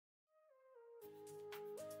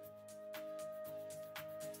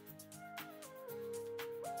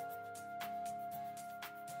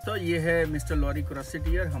तो ये है मिस्टर लॉरी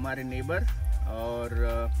क्रॉसिटियर, हमारे नेबर, और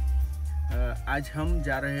आज हम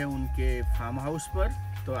जा रहे हैं उनके फार्म हाउस पर।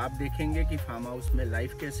 तो आप देखेंगे कि फार्म हाउस में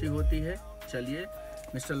लाइफ कैसी होती है। चलिए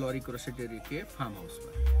मिस्टर लॉरी क्रॉसिटियर के फार्म हाउस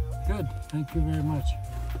पर। Good, thank you very much.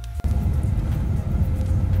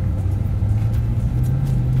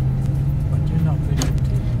 But you're not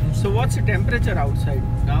videotaping. So what's the temperature outside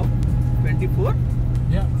now? 24?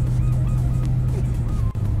 Yeah,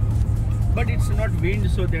 But it's not wind,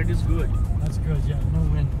 so that is good. that's good. Yeah, no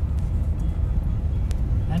wind.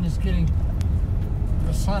 And it's getting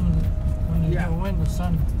the sun. When you get wind, the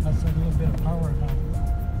sun has a little bit of power now.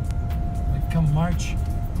 Like come March,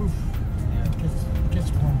 poof, it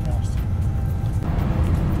gets warm fast.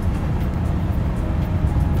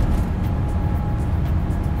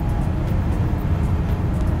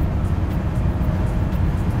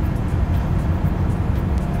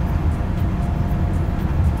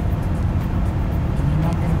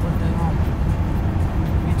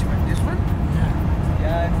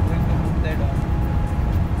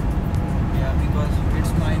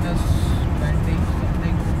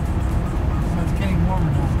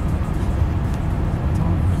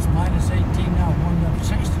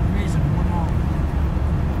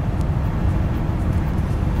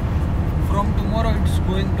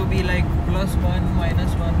 Going to be like +1, -1,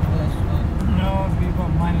 +1. No, it'll be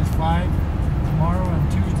about -5 tomorrow, and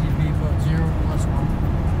Tuesday will be about 0, +1.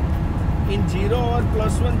 In 0 or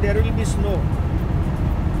 +1 there will be snow.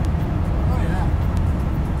 Oh yeah.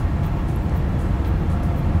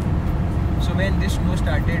 So when this snow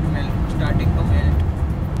starting to melt?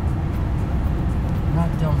 Not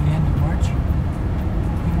till the end of March.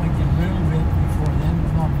 We might get a little bit before then,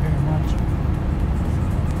 but not very much.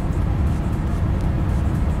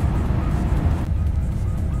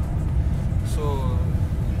 So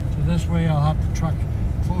this way I'll have to truck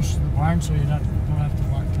close to the barn so you don't have to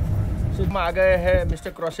walk too far. So हम आ गए हैं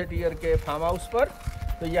mister क्रॉसिटियर के farm house पर।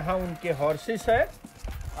 तो यहाँ उनके horses है,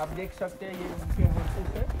 आप देख सकते हैं, ये उनके हॉर्सेस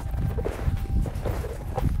है।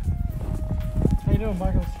 How you doing,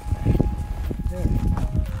 Michael? There.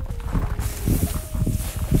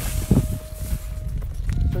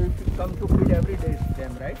 So you come to feed every day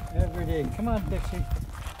them, right? Every day. Come on, Dixie.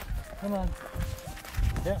 Come on.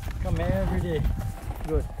 Yeah, come every day.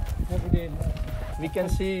 Good. Every day. We can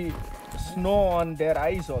see snow on their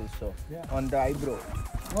eyes also, on the eyebrow.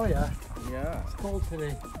 Oh yeah. Yeah, It's cold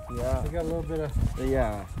today. yeah, I got a little bit of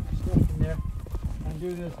yeah. stuff in there. Undo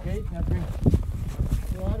this gate and I bring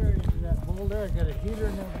water into that bowl there. I got a heater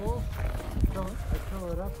in that bowl. I fill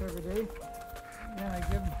it up every day. And I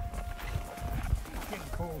give them. It's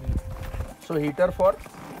getting cold here. So heater for?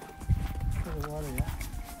 For the water, yeah.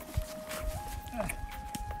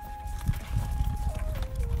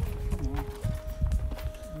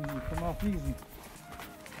 Come off easy.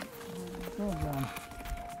 Go down.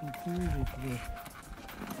 It's too easy to do.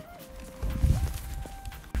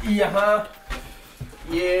 यहाँ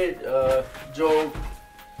ये जो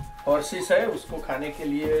horses है उसको खाने के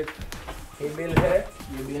लिए ये bell है,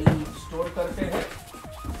 ये बेल स्टोर करते हैं।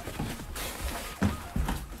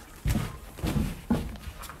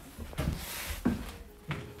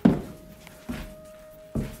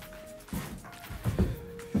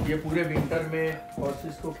 ये पूरे विंटर में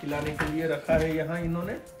हॉर्सेस को खिलाने के लिए रखा है यहाँ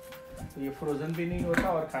इन्होंने। तो ये फ्रोजन भी नहीं होता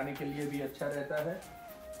और खाने के लिए भी अच्छा रहता है।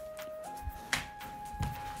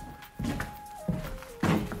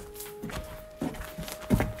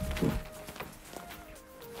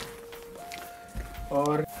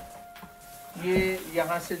 और ये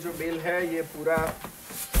यहाँ से जो बेल है ये पूरा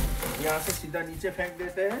यहाँ से सीधा नीचे फेंक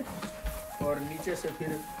देते हैं और नीचे से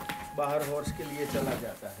फिर बाहर हॉर्स के लिए चला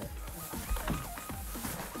जाता है।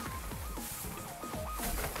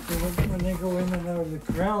 So when they go in and out of the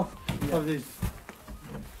corral of these,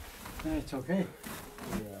 then it's okay.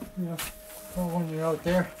 Yeah. You know, so when you're out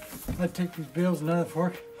there, I take these bales and another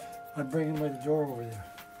fork, I bring them by the door over there.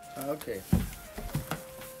 Okay.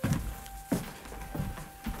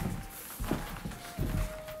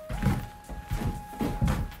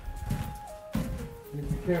 Be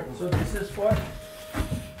careful. So this is for?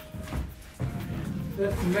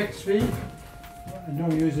 That's the mixed feed. I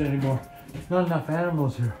don't use it anymore. Not enough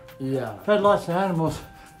animals here. Yeah. I've had lots of animals.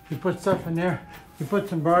 You put stuff in there, you put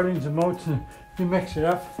some barley and some oats and you mix it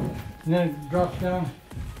up and then it drops down.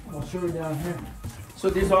 I'll show you down here. So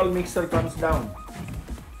this all mixer comes down.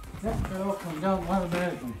 Yep, it all comes down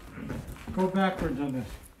automatically. Go backwards on this.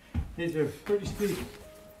 These are pretty steep.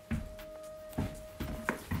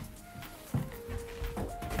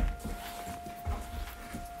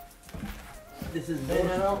 This is Then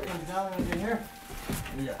it all comes down into here.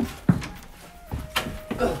 Yeah.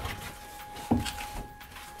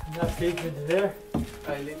 that gate into there.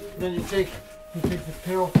 Then you take the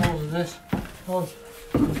pailful of this hose,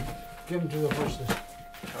 give them to the horses.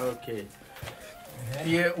 Okay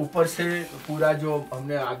ये ऊपर से पूरा जो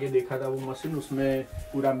हमने आगे देखा था वो मशीन उसमें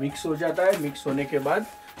पूरा मिक्स हो जाता है। मिक्स होने के बाद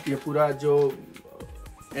ये पूरा जो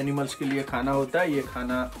एनिमल्स के लिए खाना होता है ये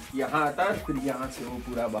खाना यहाँ आता है, फिर यहाँ से वो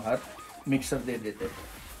पूरा बाहर मिक्सर दे देते हैं।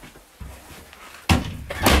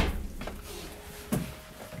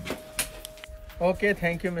 Okay,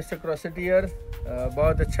 thank you mister क्रॉसेटियर।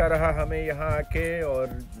 बहुत अच्छा रहा हमें यहाँ आके और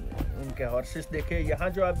उनके हॉर्सेस देखे। यहाँ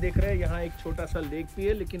जो आप देख रहे हैं यहाँ एक छोटा सा लेक भी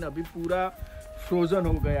है, लेकिन अभी पूरा फ्रोज़न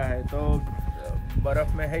हो गया है, तो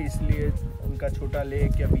बर्फ़ में है, इसलिए उनका छोटा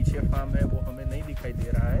लेक या पीछे फार्म है वो हमें नहीं दिखाई दे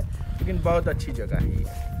रहा है, लेकिन बहुत अच्छी जगह है ये।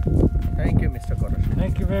 Thank you mister क्रॉसेटियर।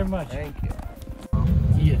 Thank you very much. Thank you.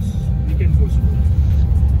 Yes, we can go slow.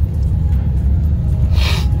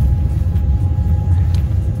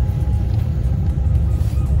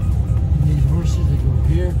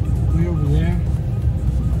 Here, way over there.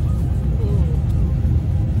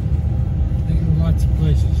 They go lots of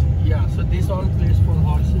places. Yeah, so this all place for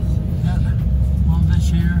horses. Yeah. All this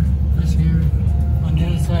here. On the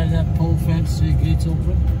other side of that pole fence, the gate's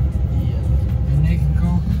open. Yeah. And they can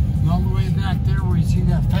go all the way back there where you see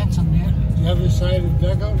that fence on the other side of the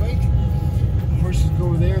dugout lake. The horses go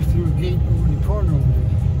there through a gate over the corner over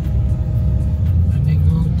there. And they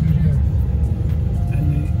go through there. And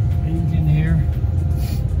they ink in here.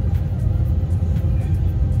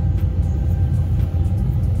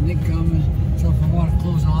 They come, so if I want to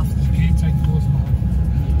close off the gates, I can close them off.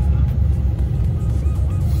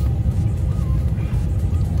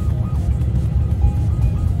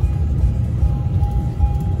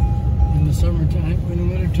 In the summertime, in the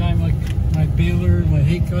wintertime, like my baler, my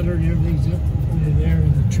hay cutter, and everything's up over there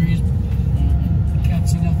in the trees. You can't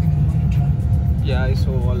see nothing in the wintertime. Yeah, I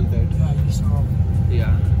saw all that. Yeah, you saw all that.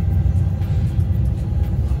 Yeah.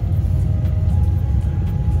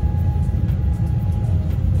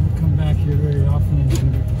 Back here very often in the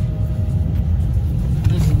winter.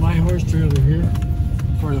 This is my horse trailer here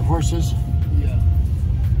for the horses. Yeah.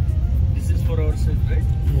 This is for horses, right?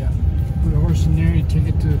 Yeah. Put a horse in there and take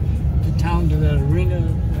it to town, to that arena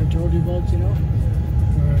I told you about, you know.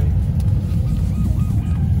 All right.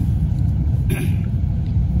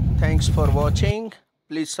 Thanks for watching.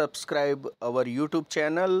 Please subscribe our YouTube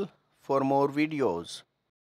channel for more videos.